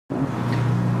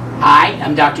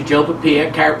I'm Dr. Joe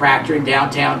Papia, chiropractor in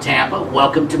downtown Tampa.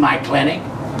 Welcome to my clinic.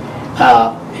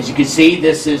 As you can see,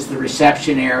 this is the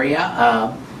reception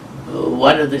area.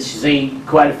 You see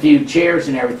quite a few chairs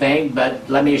and everything, but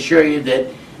let me assure you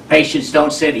that patients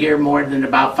don't sit here more than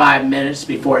about 5 minutes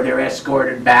before they're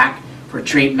escorted back for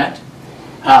treatment.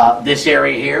 This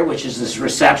area here, which is this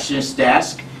receptionist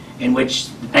desk, in which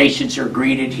the patients are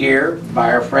greeted here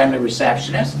by our friendly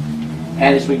receptionist.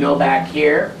 And as we go back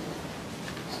here,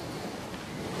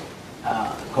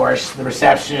 of course, the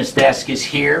receptionist desk is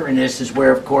here, and this is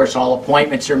where, of course, all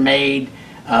appointments are made.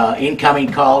 Incoming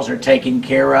calls are taken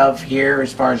care of here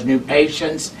as far as new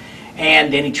patients,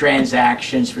 and any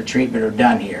transactions for treatment are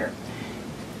done here.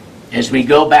 As we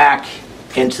go back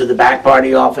into the back part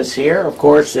of the office here, of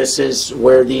course, this is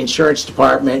where the insurance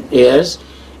department is,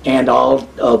 and all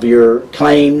of your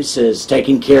claims is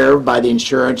taken care of by the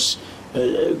insurance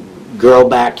girl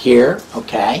back here.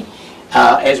 Okay.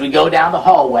 As we go down the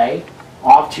hallway,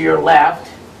 off to your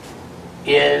left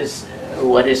is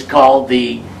what is called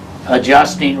the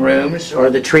adjusting rooms or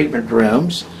the treatment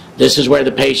rooms. This is where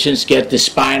the patients get the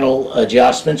spinal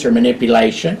adjustments or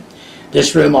manipulation.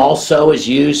 This room also is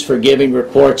used for giving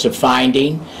reports of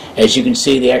finding. As you can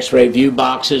see, the x-ray view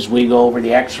boxes, we go over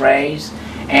the x-rays,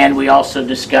 and we also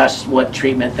discuss what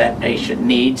treatment that patient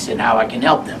needs and how I can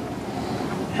help them.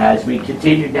 As we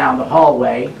continue down the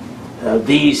hallway,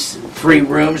 these three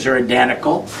rooms are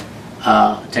identical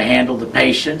to handle the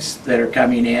patients that are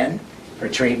coming in for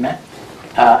treatment.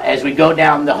 As we go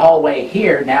down the hallway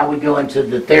here, now we go into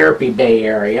the therapy bay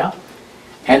area.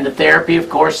 And the therapy, of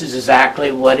course, is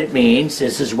exactly what it means.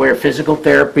 This is where physical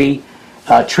therapy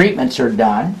treatments are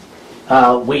done.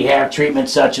 We have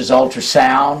treatments such as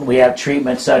ultrasound. We have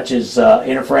treatments such as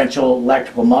interferential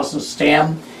electrical muscle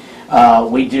stim.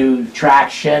 We do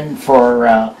traction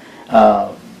for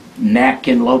neck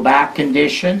and low back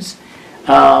conditions.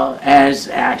 As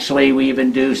actually we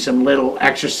even do some little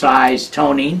exercise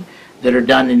toning that are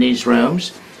done in these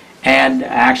rooms. And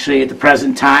actually at the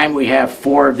present time we have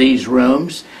 4 of these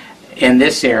rooms in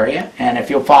this area. And if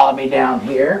you'll follow me down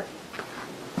here.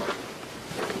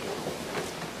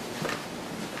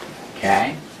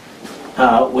 Okay.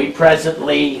 We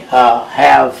presently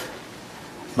have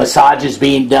massages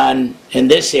being done in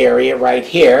this area right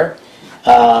here.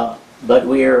 But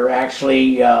we are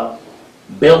actually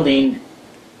building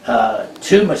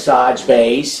 2 massage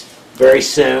bays very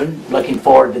soon. Looking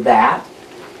forward to that.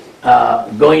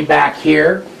 Going back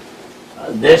here,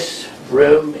 this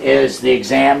room is the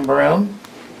exam room,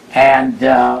 and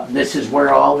this is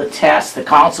where all the tests, the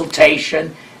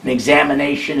consultation and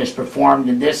examination is performed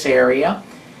in this area.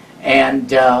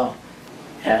 And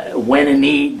when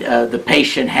the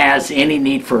patient has any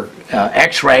need for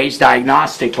x-rays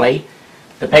diagnostically,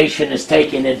 the patient is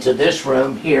taken into this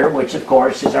room here, which of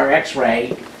course is our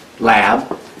x-ray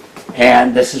lab.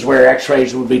 And this is where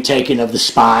x-rays will be taken of the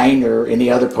spine or any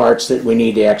other parts that we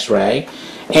need to x-ray.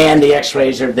 And the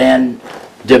x-rays are then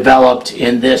developed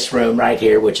in this room right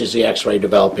here, which is the x-ray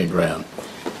developing room.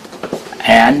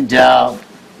 And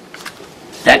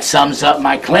that sums up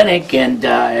my clinic, and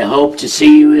I hope to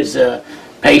see you as a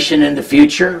patient in the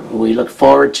future. We look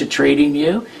forward to treating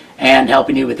you and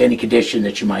helping you with any condition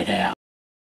that you might have.